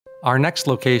Our next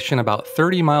location, about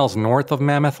 30 miles north of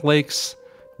Mammoth Lakes,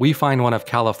 we find one of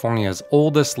California's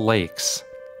oldest lakes,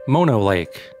 Mono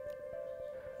Lake.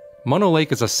 Mono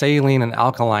Lake is a saline and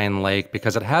alkaline lake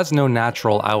because it has no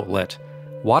natural outlet.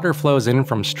 Water flows in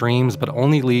from streams but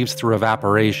only leaves through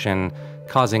evaporation,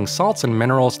 causing salts and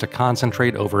minerals to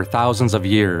concentrate over thousands of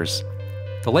years.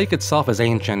 The lake itself is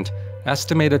ancient,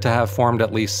 estimated to have formed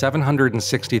at least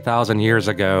 760,000 years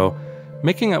ago,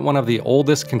 making it one of the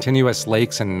oldest continuous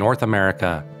lakes in North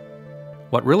America.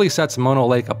 What really sets Mono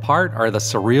Lake apart are the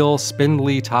surreal,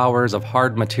 spindly towers of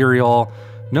hard material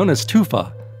known as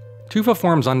tufa. Tufa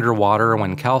forms underwater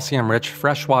when calcium-rich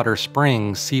freshwater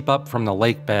springs seep up from the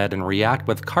lake bed and react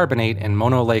with carbonate in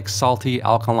Mono Lake's salty,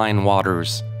 alkaline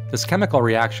waters. This chemical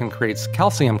reaction creates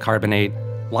calcium carbonate,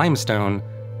 limestone,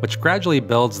 which gradually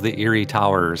builds the eerie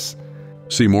towers.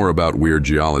 See more about weird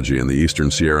geology in the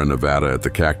Eastern Sierra Nevada at the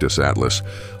Cactus Atlas,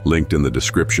 linked in the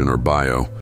description or bio.